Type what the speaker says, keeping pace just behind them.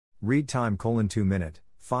Read time: 2 minute,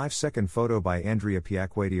 5-second photo by Andrea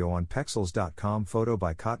Piacquadio on Pexels.com. Photo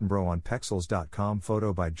by Cottonbro on Pexels.com.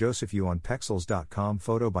 Photo by Joseph Yu on Pexels.com.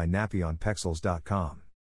 Photo by Nappy on Pexels.com.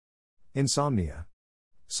 Insomnia.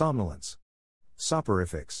 Somnolence.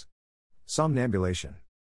 Soporifics. Somnambulation.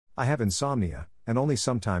 I have insomnia, and only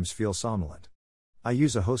sometimes feel somnolent. I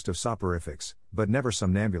use a host of soporifics, but never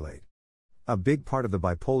somnambulate. A big part of the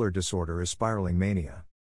bipolar disorder is spiraling mania.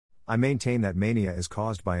 I maintain that mania is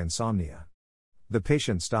caused by insomnia. The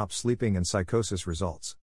patient stops sleeping and psychosis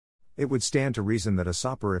results. It would stand to reason that a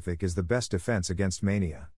soporific is the best defense against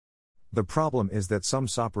mania. The problem is that some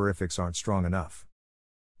soporifics aren't strong enough.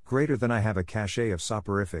 Greater than I have a cachet of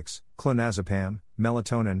soporifics, clonazepam,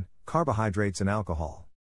 melatonin, carbohydrates and alcohol.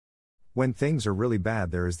 When things are really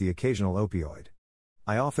bad, there is the occasional opioid.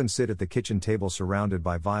 I often sit at the kitchen table surrounded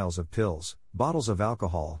by vials of pills, bottles of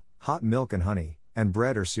alcohol, hot milk and honey, and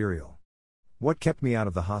bread or cereal. What kept me out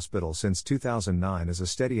of the hospital since 2009 is a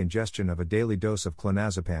steady ingestion of a daily dose of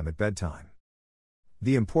clonazepam at bedtime.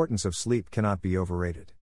 The importance of sleep cannot be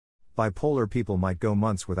overrated. Bipolar people might go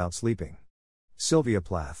months without sleeping. Sylvia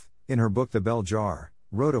Plath, in her book The Bell Jar,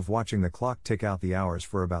 wrote of watching the clock tick out the hours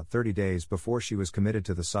for about 30 days before she was committed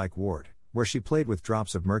to the psych ward, where she played with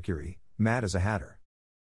drops of mercury, mad as a hatter.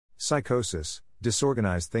 Psychosis,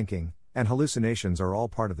 disorganized thinking, and hallucinations are all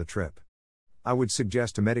part of the trip. I would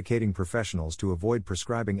suggest to medicating professionals to avoid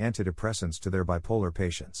prescribing antidepressants to their bipolar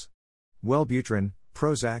patients. Wellbutrin,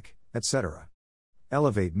 Prozac, etc.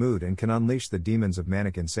 elevate mood and can unleash the demons of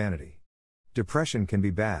manic insanity. Depression can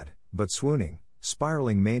be bad, but swooning,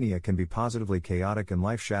 spiraling mania can be positively chaotic and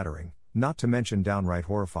life-shattering, not to mention downright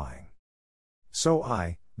horrifying. So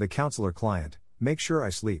I, the counselor client, make sure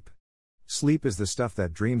I sleep. Sleep is the stuff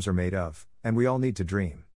that dreams are made of, and we all need to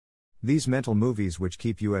dream. These mental movies which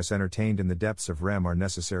keep us entertained in the depths of REM are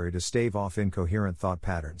necessary to stave off incoherent thought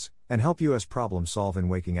patterns, and help us problem solve in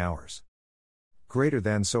waking hours. Greater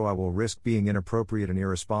than so I will risk being inappropriate and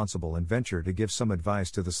irresponsible and venture to give some advice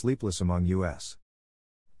to the sleepless among us.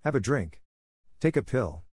 Have a drink. Take a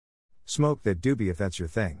pill. Smoke that doobie if that's your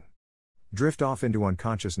thing. Drift off into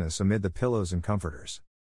unconsciousness amid the pillows and comforters.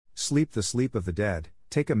 Sleep the sleep of the dead,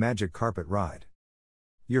 take a magic carpet ride.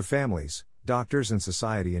 Your families, doctors and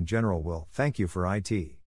society in general will thank you for it.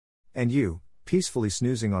 And you, peacefully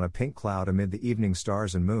snoozing on a pink cloud amid the evening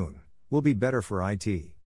stars and moon, will be better for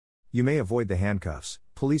it. You may avoid the handcuffs,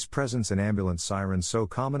 police presence and ambulance sirens so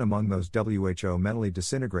common among those who mentally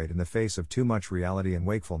disintegrate in the face of too much reality and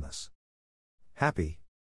wakefulness. Happy.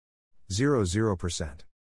 0%.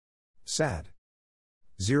 Sad.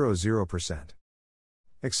 0%.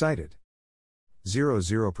 Excited.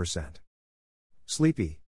 0%.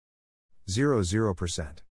 Sleepy.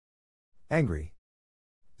 0%. Angry.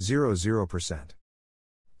 0%.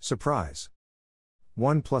 Surprise.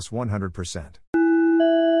 1 + 100%.